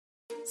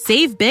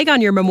Save big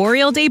on your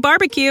Memorial Day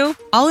barbecue,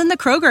 all in the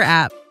Kroger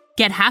app.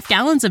 Get half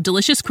gallons of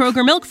delicious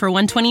Kroger milk for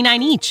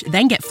 $1.29 each.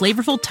 Then get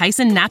flavorful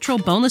Tyson natural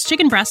boneless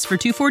chicken breasts for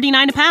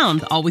 $2.49 a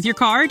pound, all with your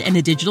card and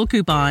a digital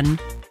coupon.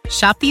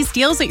 Shop these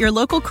deals at your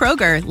local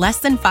Kroger, less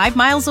than 5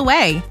 miles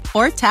away.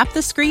 Or tap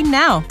the screen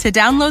now to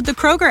download the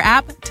Kroger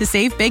app to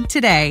save big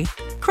today.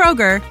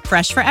 Kroger,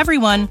 fresh for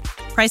everyone.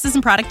 Prices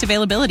and product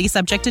availability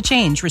subject to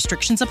change.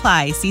 Restrictions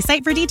apply. See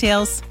site for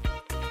details.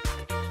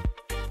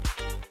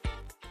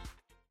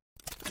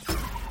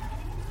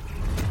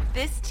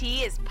 This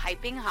tea is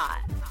piping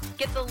hot.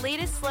 Get the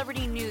latest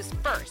celebrity news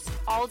first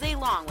all day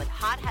long with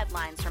hot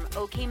headlines from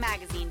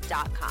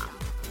okmagazine.com.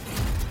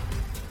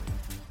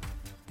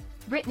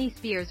 Britney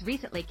Spears'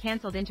 recently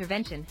canceled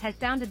intervention has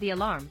sounded the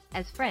alarm,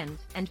 as friends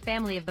and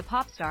family of the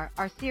pop star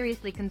are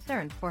seriously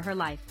concerned for her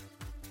life.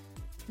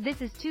 This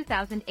is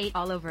 2008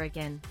 all over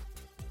again.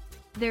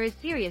 There is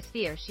serious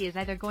fear she is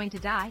either going to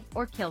die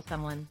or kill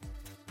someone.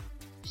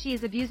 She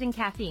is abusing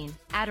caffeine,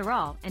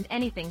 Adderall, and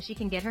anything she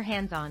can get her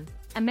hands on,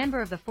 a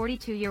member of the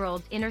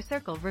 42-year-old's inner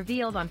circle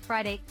revealed on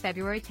Friday,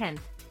 February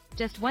 10th,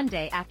 just one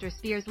day after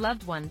Spears'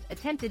 loved ones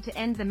attempted to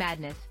end the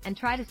madness and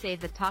try to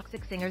save the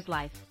toxic singer's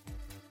life.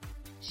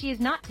 She is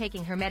not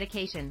taking her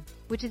medication,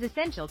 which is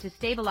essential to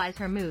stabilize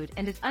her mood,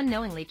 and is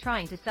unknowingly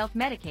trying to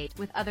self-medicate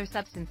with other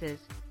substances,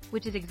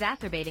 which is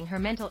exacerbating her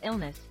mental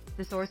illness,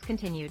 the source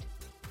continued.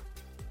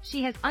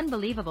 She has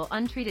unbelievable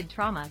untreated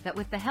trauma that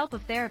with the help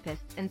of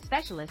therapists and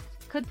specialists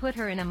could put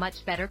her in a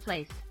much better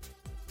place.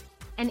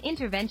 An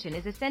intervention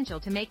is essential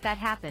to make that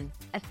happen,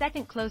 a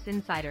second close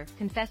insider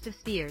confessed of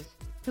Spears,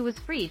 who was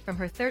freed from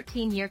her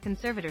 13-year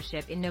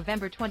conservatorship in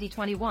November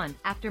 2021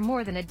 after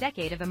more than a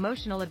decade of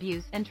emotional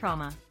abuse and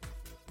trauma.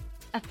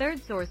 A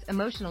third source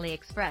emotionally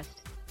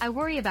expressed, "I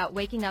worry about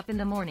waking up in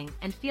the morning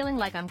and feeling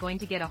like I'm going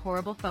to get a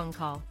horrible phone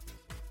call."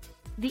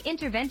 The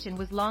intervention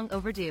was long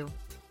overdue.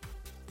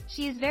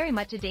 She is very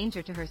much a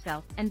danger to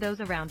herself and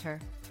those around her.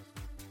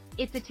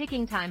 It's a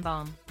ticking time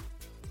bomb.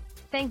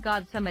 Thank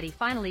God somebody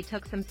finally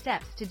took some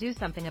steps to do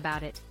something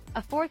about it,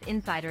 a fourth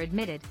insider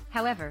admitted.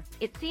 However,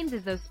 it seems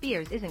as though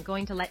Spears isn't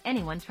going to let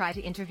anyone try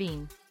to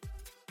intervene.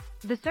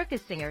 The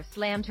circus singer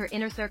slammed her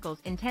inner circle's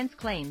intense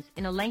claims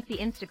in a lengthy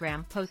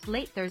Instagram post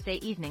late Thursday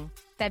evening,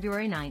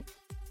 February 9th.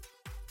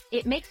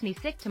 "It makes me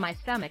sick to my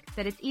stomach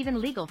that it's even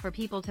legal for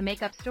people to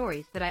make up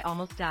stories that I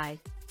almost died.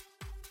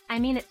 I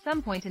mean, at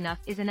some point enough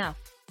is enough.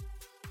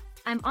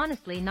 I'm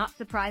honestly not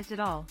surprised at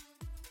all.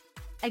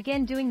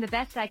 Again, doing the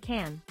best I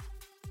can."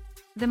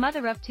 The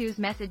mother of two's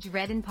message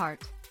read in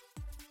part.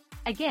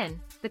 "Again,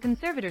 the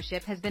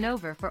conservatorship has been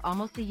over for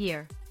almost a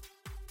year.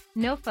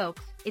 No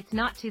folks, it's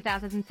not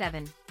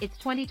 2007, it's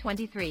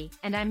 2023,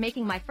 and I'm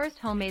making my first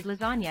homemade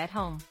lasagna at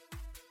home.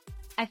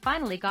 I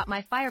finally got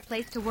my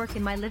fireplace to work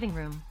in my living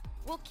room.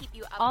 We'll keep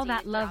you updated. All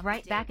that love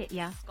right back at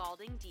ya,"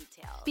 scalding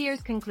details.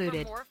 Spears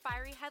concluded. For more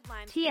fiery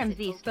headlines,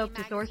 TMZ visit spoke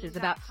to sources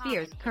about okmagazine.com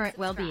Spears' and current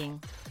subscribe.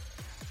 well-being.